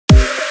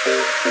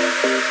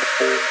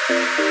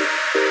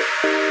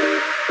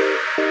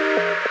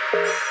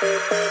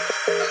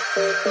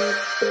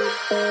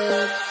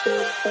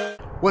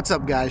What's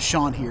up guys,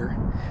 Shawn here.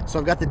 So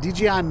I've got the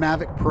DJI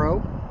Mavic Pro,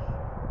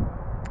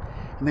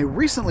 and they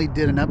recently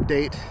did an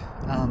update.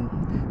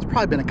 It's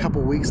probably been a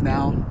couple weeks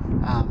now.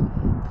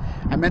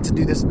 I meant to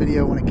do this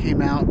video when it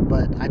came out,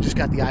 but I just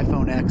got the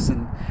iPhone X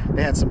and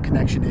they had some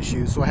connection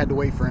issues, so I had to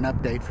wait for an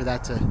update for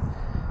that to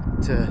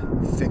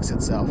fix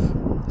itself.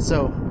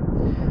 So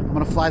I'm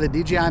gonna fly the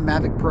DJI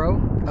Mavic Pro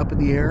up in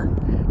the air.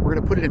 We're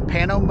gonna put it in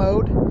Pano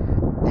mode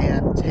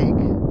and take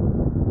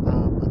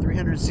a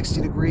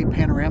 360-degree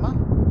panorama.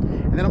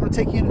 And then I'm going to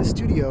take you into the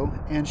studio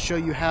and show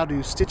you how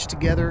to stitch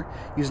together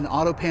using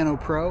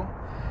AutoPano Pro.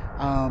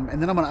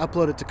 And then I'm going to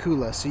upload it to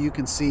Kuula so you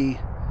can see,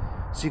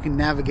 so you can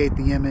navigate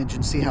the image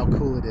and see how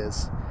cool it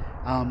is.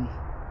 But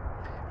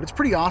it's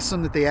pretty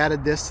awesome that they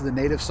added this to the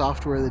native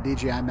software of the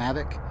DJI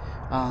Mavic.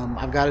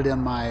 I've got it in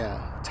my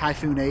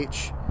Typhoon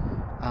H,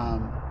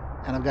 and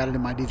I've got it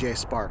in my DJI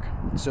Spark.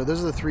 So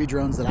those are the three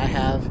drones that I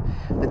have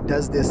that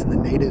does this in the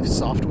native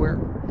software.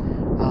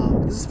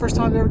 This is the first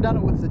time I've ever done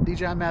it with the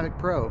DJI Mavic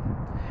Pro.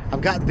 I've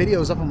got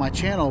videos up on my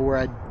channel where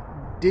I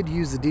did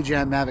use the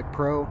DJI Mavic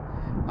Pro,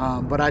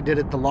 but I did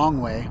it the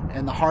long way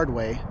and the hard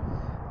way.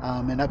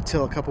 And up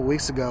till a couple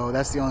weeks ago,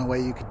 that's the only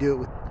way you could do it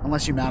with,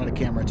 unless you mounted a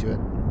camera to it.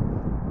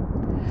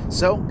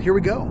 So here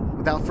we go.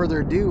 Without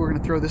further ado, we're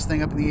going to throw this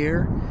thing up in the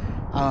air.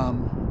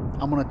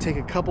 I'm going to take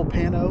a couple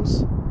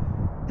panos,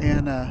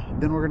 and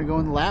then we're going to go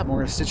in the lab and we're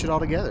going to stitch it all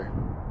together.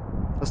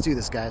 Let's do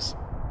this, guys.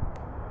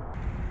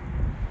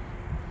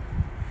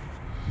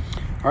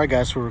 All right,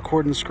 guys, so we're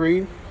recording the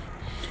screen.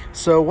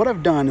 So what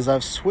I've done is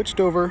I've switched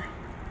over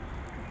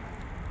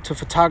to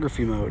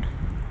photography mode,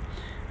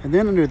 and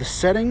then under the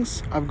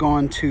settings I've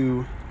gone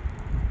to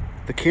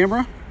the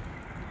camera,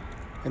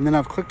 and then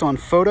I've clicked on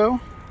photo,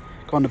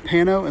 gone to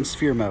pano and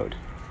sphere mode.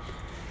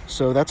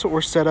 So that's what we're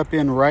set up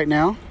in right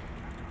now.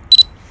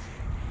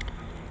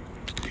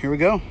 Here we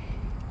go.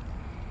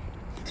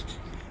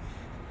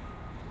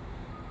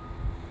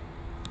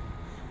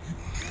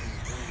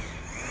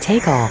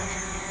 Take off.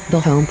 The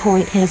home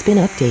point has been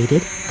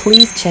updated.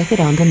 Please check it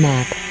on the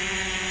map.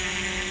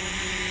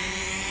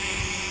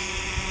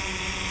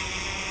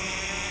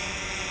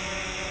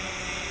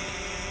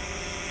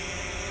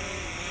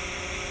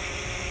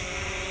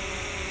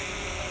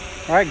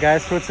 All right,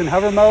 guys, so it's in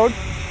hover mode.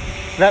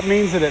 So that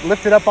means that it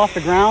lifted up off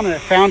the ground and it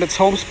found its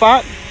home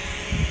spot.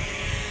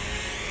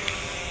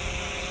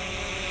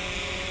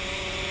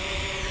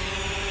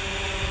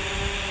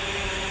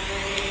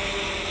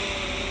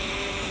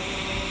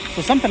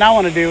 So something I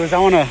want to do is I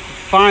want to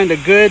find a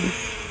good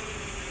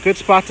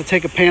spot to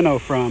take a pano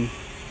from.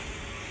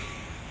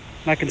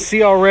 And I can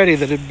see already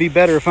that it'd be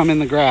better if I'm in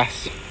the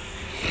grass.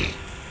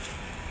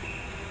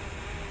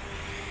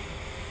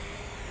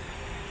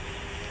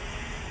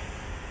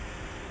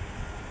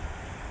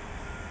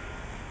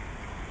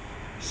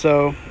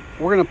 So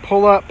we're going to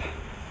pull up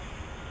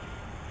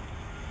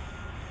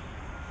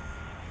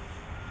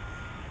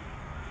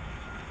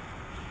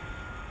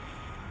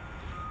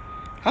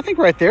I think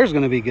right there is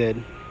going to be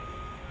good.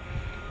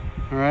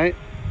 All right,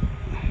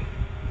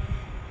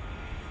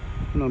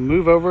 I'm going to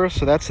move over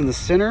so that's in the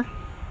center.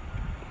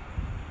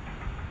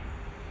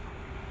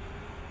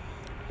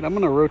 And I'm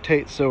going to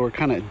rotate so we're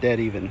kind of dead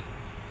even,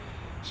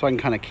 so I can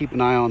kind of keep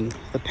an eye on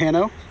the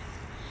pano.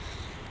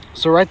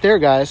 So right there,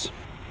 guys.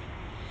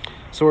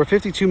 So we're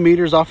 52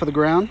 meters off of the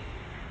ground.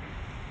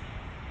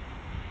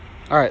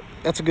 All right,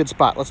 that's a good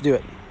spot. Let's do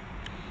it.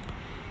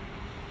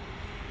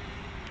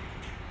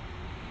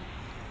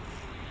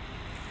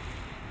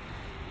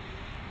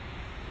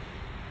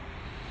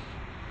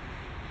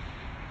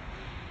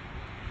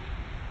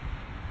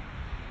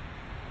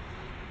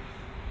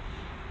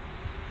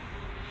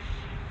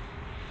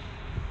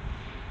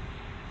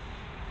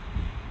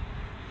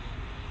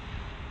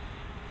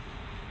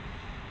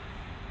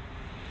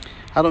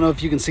 I don't know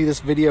if you can see this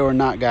video or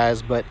not,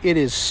 guys, but it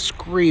is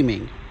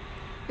screaming.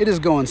 It is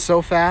going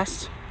so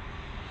fast.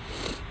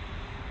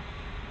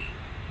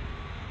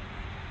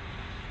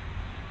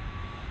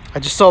 I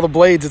just saw the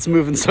blades, it's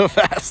moving so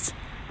fast.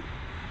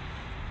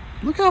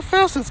 Look how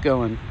fast it's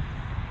going.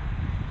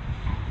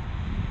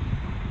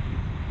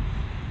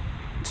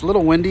 It's a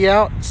little windy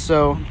out,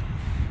 so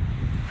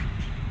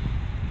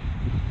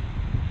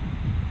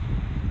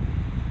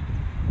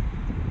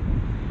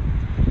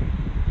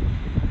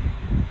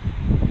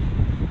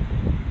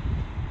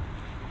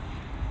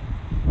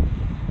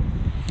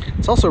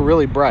it's also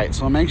really bright,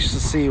 so I'm anxious to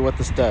see what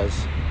this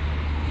does.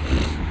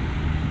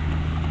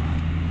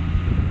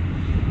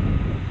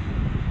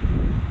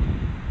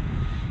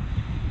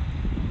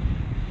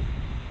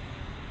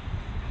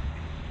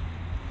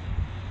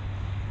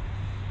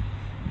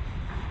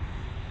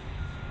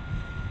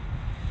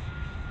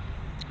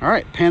 All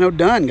right, pano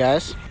done,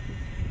 guys.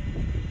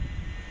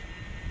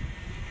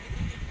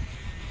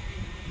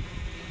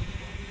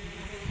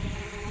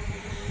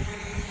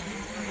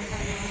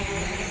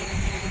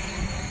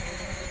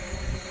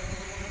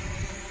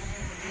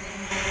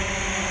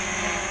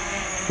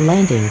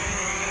 Landing.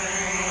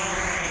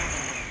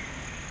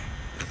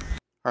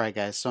 All right,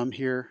 guys, so I'm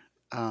here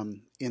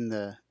in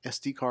the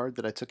SD card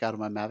that I took out of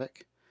my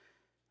Mavic.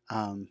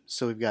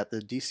 So we've got the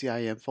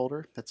DCIM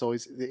folder. That's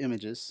always the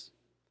images.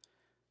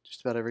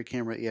 Just about every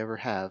camera that you ever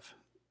have,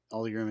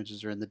 all your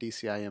images are in the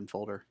DCIM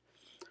folder.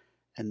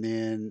 And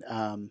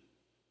then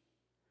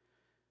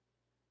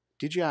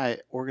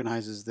DJI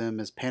organizes them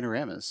as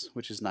panoramas,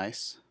 which is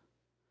nice.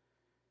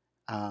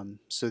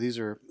 So these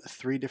are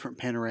 3 different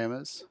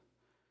panoramas.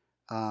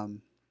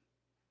 And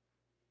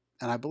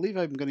I believe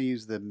I'm going to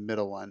use the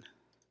middle one.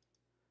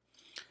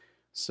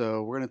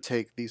 So we're going to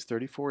take these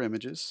 34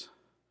 images.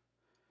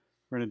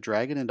 We're going to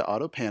drag it into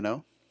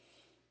AutoPano.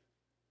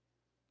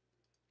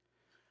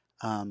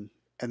 And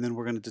then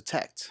we're going to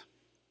detect.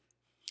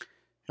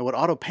 And what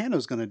AutoPano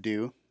is going to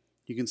do,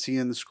 you can see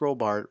in the scroll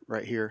bar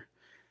right here,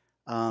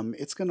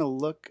 it's going to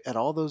look at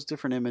all those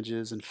different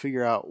images and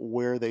figure out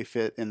where they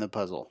fit in the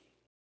puzzle.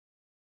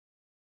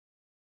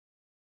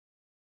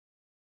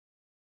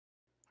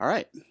 All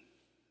right,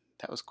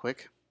 that was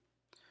quick.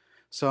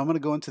 So I'm going to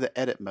go into the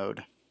edit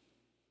mode.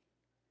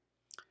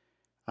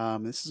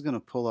 This is going to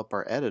pull up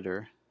our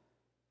editor.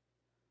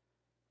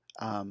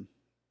 And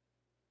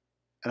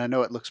I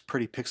know it looks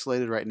pretty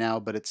pixelated right now,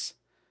 but it's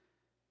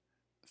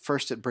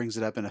first it brings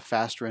it up in a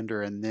fast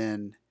render and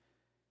then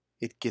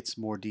it gets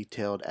more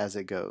detailed as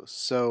it goes.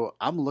 So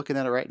I'm looking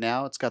at it right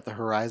now. It's got the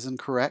horizon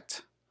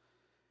correct.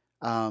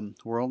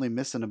 We're only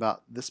missing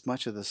about this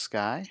much of the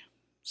sky,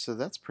 so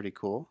that's pretty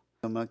cool.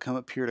 I'm going to come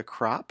up here to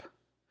crop,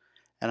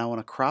 and I want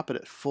to crop it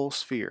at full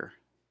sphere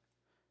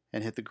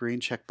and hit the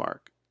green check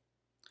mark.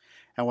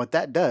 And what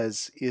that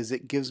does is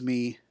it gives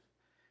me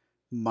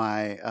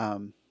my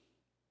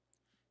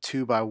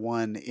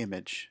 2x1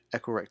 image,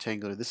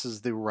 equirectangular. This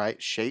is the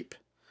right shape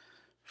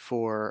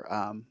for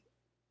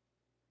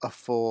a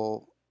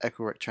full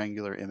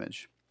equirectangular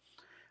image.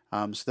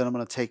 So then I'm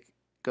going to take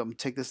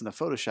this into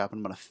Photoshop and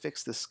I'm going to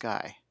fix the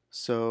sky.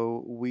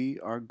 So we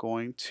are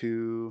going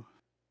to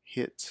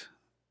hit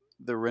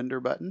the render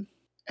button,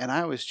 and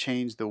I always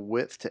change the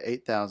width to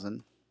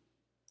 8,000,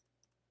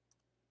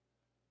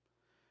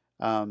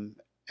 and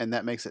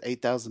that makes it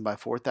 8,000 by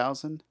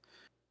 4,000.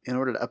 In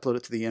order to upload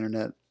it to the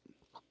internet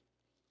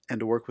and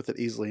to work with it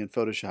easily in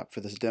Photoshop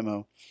for this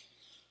demo,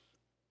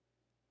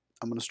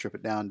 I'm going to strip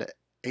it down to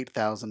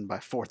 8,000 by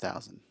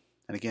 4,000,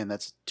 and again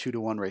that's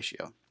 2:1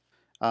 ratio.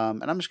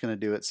 And I'm just going to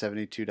do it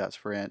 72 dots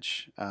per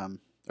inch,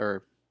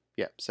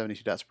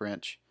 72 dots per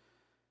inch.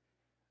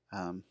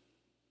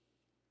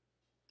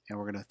 And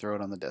we're going to throw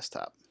it on the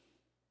desktop.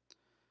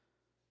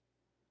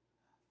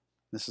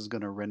 This is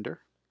going to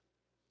render.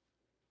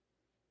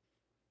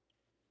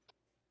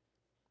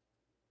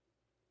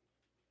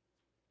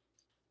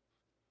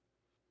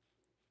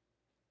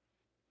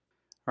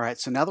 Alright,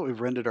 so now that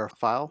we've rendered our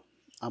file,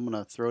 I'm going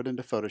to throw it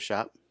into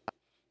Photoshop.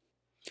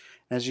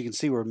 As you can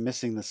see, we're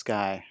missing the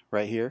sky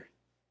right here.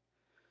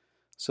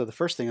 So the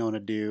first thing I want to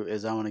do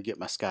is I want to get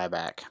my sky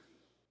back.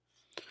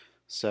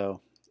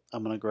 So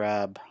I'm going to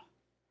grab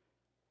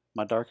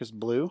my darkest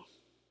blue,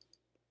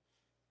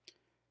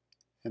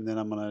 and then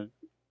I'm going to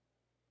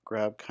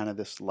grab kind of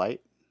this light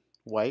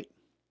white,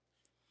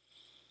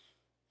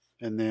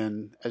 and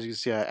then as you can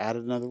see I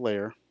added another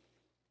layer.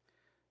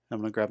 I'm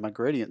going to grab my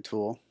gradient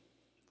tool,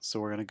 so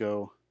we're going to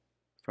go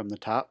from the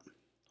top,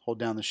 hold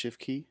down the shift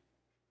key,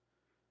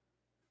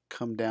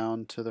 come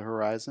down to the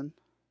horizon,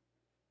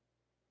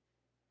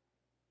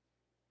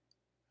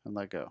 and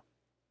let go.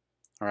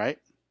 Alright,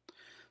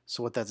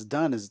 so what that's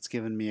done is it's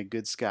given me a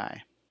good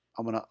sky.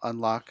 I'm going to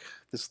unlock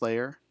this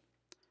layer,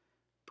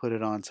 put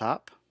it on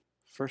top.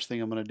 First thing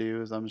I'm going to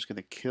do is I'm just going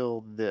to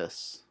kill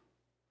this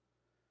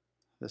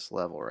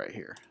level right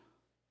here.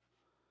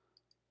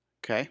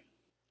 Okay,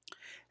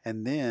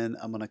 and then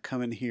I'm going to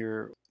come in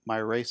here, my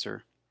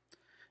eraser,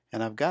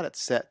 and I've got it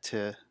set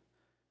to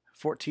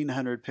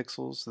 1400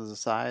 pixels as the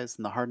size,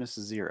 and the hardness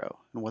is 0.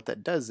 And what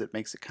that does is it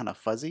makes it kind of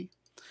fuzzy,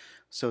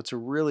 so it's a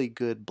really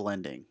good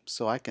blending.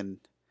 So I can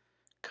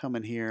come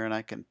in here and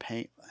I can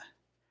paint a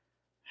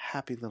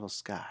happy little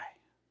sky.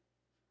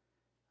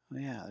 Oh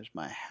yeah, there's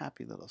my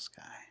happy little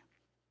sky.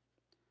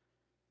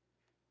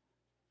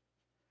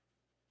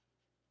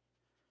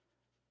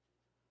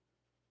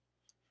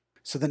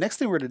 So the next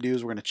thing we're going to do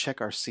is we're going to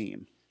check our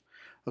seam.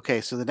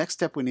 Okay, so the next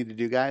step we need to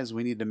do, guys,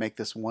 we need to make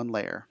this one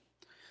layer.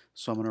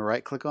 So I'm going to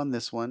right click on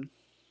this one,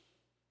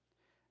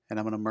 and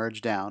I'm going to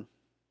merge down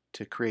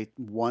to create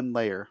one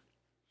layer.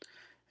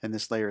 And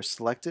this layer is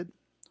selected.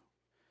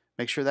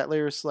 Make sure that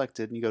layer is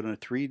selected, and you go to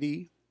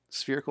 3D,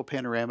 Spherical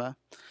Panorama,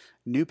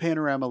 New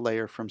Panorama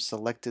Layer from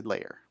Selected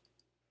Layer.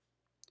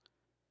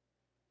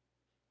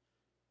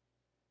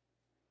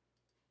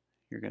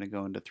 You're going to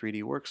go into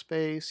 3D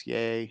Workspace,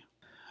 yay.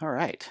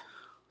 Alright,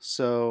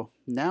 so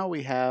now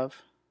we have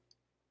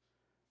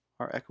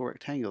our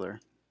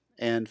equirectangular.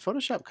 And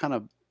Photoshop kind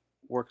of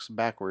works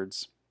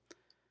backwards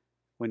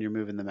when you're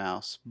moving the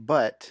mouse,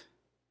 but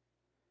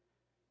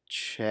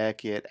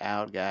check it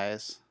out,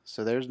 guys.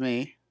 So there's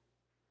me.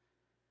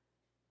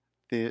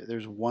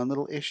 There's one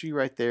little issue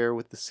right there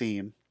with the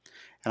seam,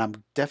 and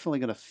I'm definitely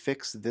going to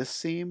fix this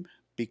seam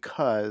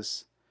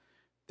because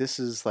this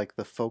is like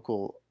the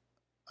focal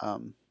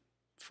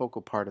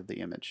focal part of the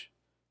image.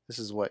 This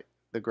is what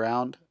the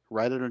ground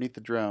right underneath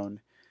the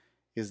drone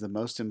is the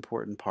most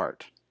important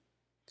part.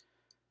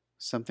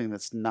 Something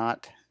that's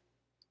not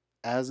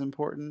as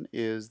important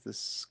is the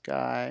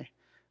sky,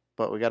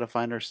 but we got to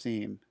find our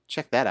seam.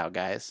 Check that out,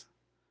 guys.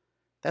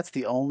 That's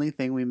the only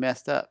thing we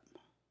messed up.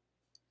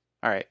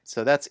 All right,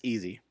 so that's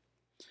easy.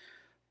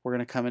 We're going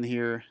to come in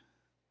here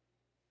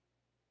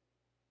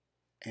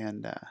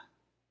and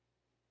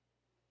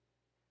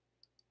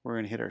we're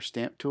going to hit our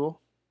stamp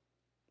tool.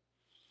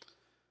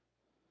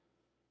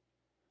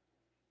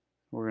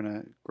 We're going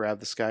to grab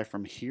the sky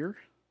from here.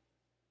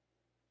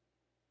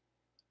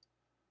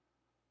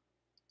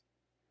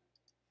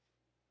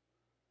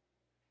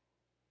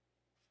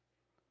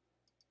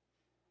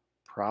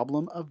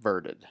 Problem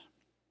averted.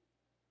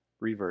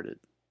 Reverted.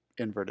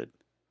 Inverted.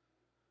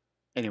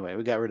 Anyway,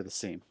 we got rid of the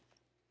seam.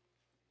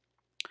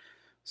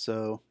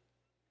 So,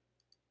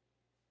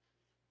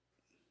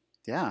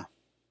 yeah.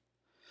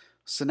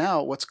 So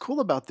now what's cool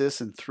about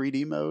this in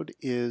 3D mode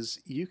is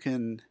you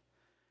can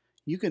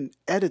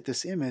edit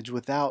this image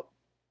without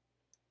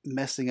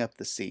messing up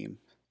the seam.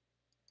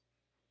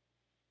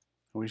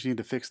 We just need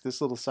to fix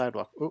this little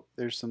sidewalk. Oh,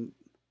 there's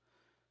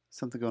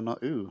something going on.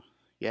 Ooh,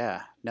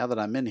 yeah. Now that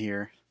I'm in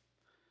here,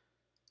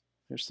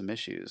 there's some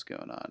issues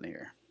going on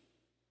here.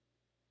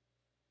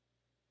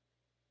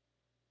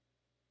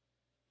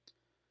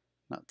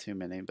 Not too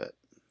many, but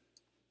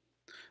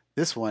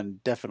this one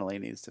definitely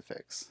needs to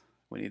fix.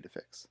 We need to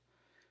fix.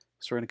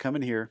 So we're going to come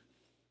in here,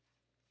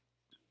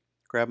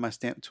 grab my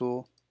stamp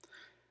tool,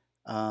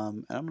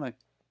 and I'm going to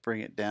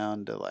bring it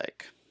down to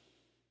like,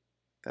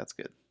 that's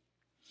good.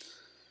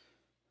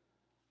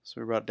 So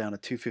we brought it down to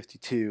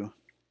 252.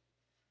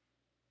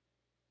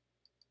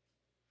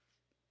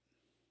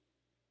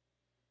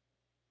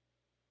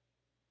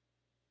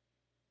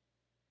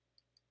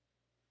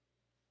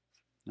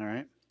 All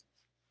right.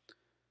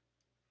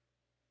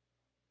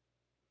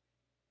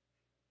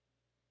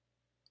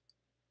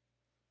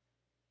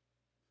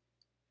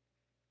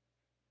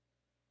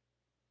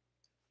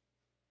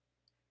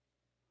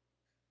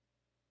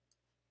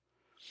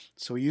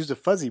 So we used a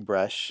fuzzy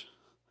brush.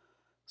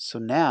 So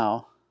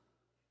now,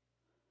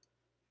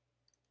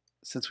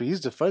 since we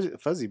used a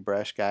fuzzy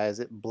brush, guys,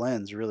 it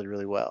blends really,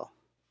 really well.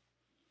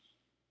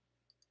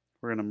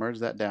 We're going to merge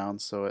that down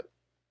so it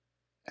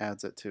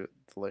adds it to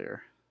the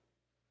layer.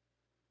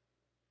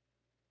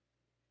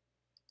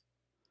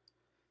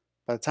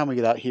 By the time we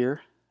get out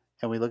here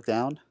and we look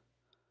down,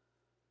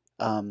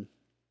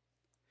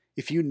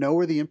 if you know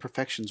where the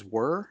imperfections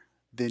were,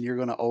 then you're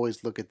going to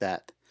always look at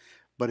that.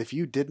 But if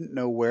you didn't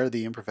know where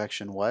the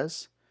imperfection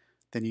was,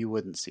 then you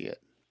wouldn't see it.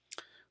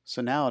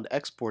 So now to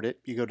export it,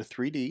 you go to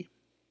 3D,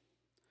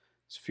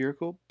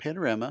 Spherical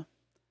Panorama,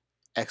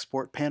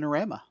 Export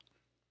Panorama.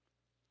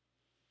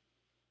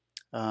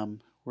 We're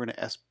going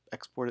to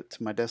export it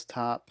to my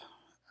desktop.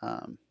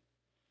 We're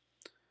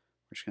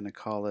just going to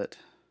call it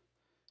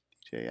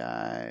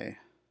DJI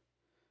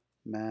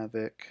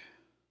Mavic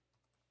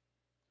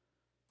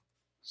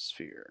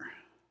Sphere.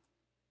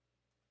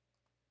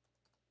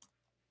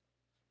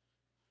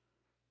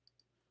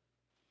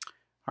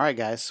 Alright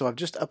guys, so I've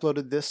just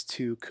uploaded this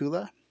to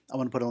Kuula. I'm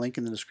going to put a link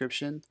in the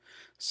description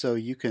so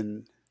you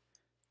can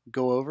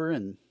go over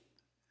and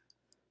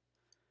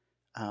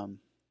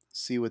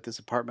see what this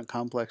apartment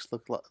complex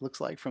looks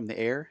like from the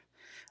air.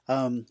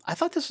 I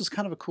thought this was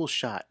kind of a cool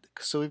shot.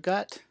 So we've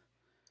got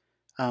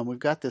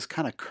this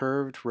kind of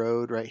curved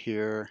road right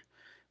here.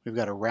 We've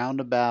got a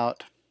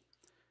roundabout.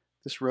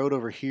 This road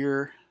over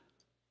here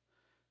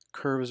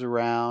curves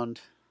around.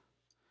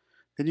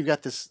 Then you've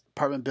got this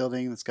apartment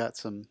building that's got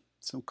some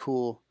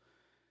cool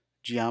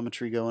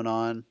geometry going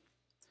on.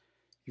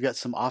 You've got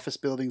some office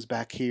buildings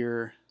back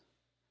here,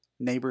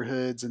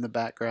 neighborhoods in the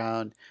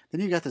background.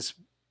 Then you've got this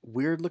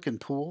weird looking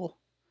pool,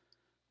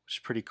 which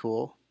is pretty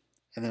cool,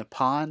 and then a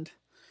pond.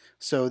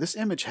 So this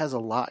image has a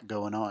lot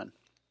going on.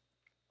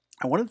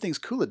 And one of the things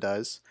Kuula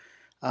does,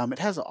 it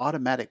has an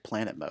automatic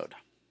planet mode.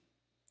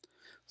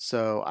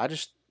 So I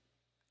just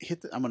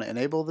I'm going to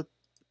enable the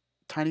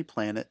tiny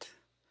planet,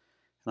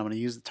 and I'm going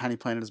to use the tiny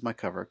planet as my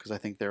cover because I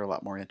think they're a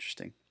lot more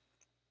interesting.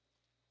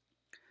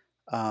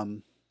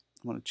 I'm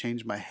going to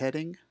change my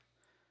heading.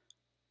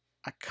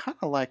 I kind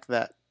of like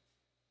that.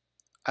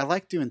 I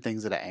like doing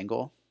things at an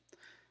angle.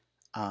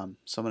 So I'm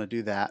going to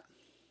do that.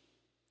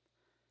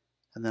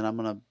 And then I'm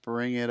going to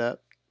bring it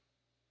up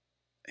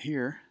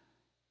here.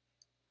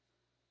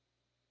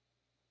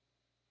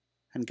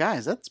 And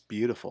guys, that's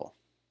beautiful.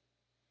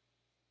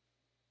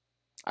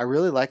 I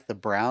really like the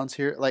browns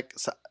here. Like,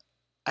 so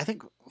I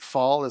think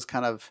fall is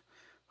kind of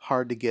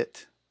hard to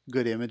get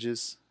good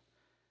images,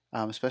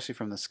 especially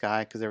from the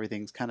sky because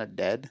everything's kind of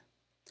dead.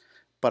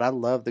 But I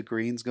love the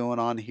greens going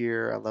on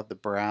here. I love the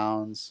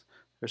browns.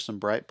 There's some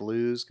bright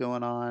blues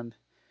going on.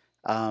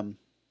 I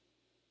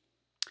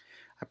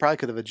probably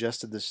could have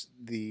adjusted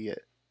the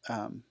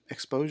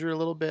exposure a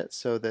little bit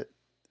so that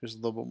there's a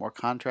little bit more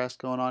contrast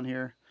going on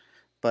here.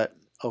 But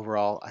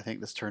overall, I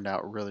think this turned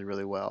out really,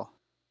 really well.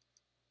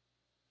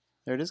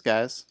 There it is,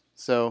 guys.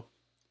 So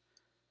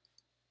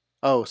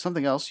Oh,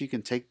 something else, you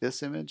can take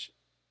this image,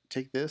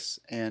 take this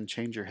and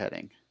change your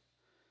heading.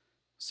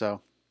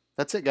 So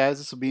that's it, guys.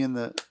 This will be in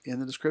the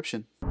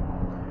description.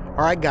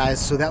 All right,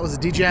 guys, so that was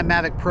the DJI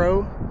Mavic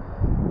Pro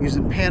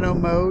using Pano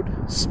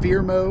mode,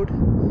 sphere mode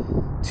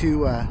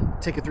to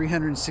take a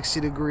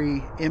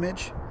 360-degree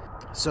image.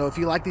 So if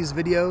you like these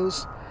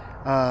videos,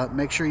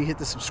 make sure you hit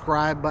the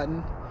subscribe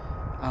button,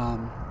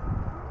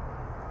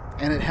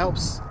 and it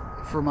helps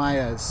for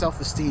my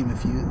self-esteem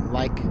if you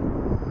like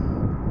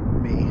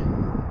me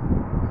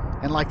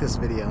and like this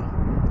video.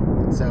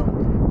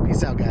 So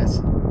peace out,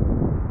 guys.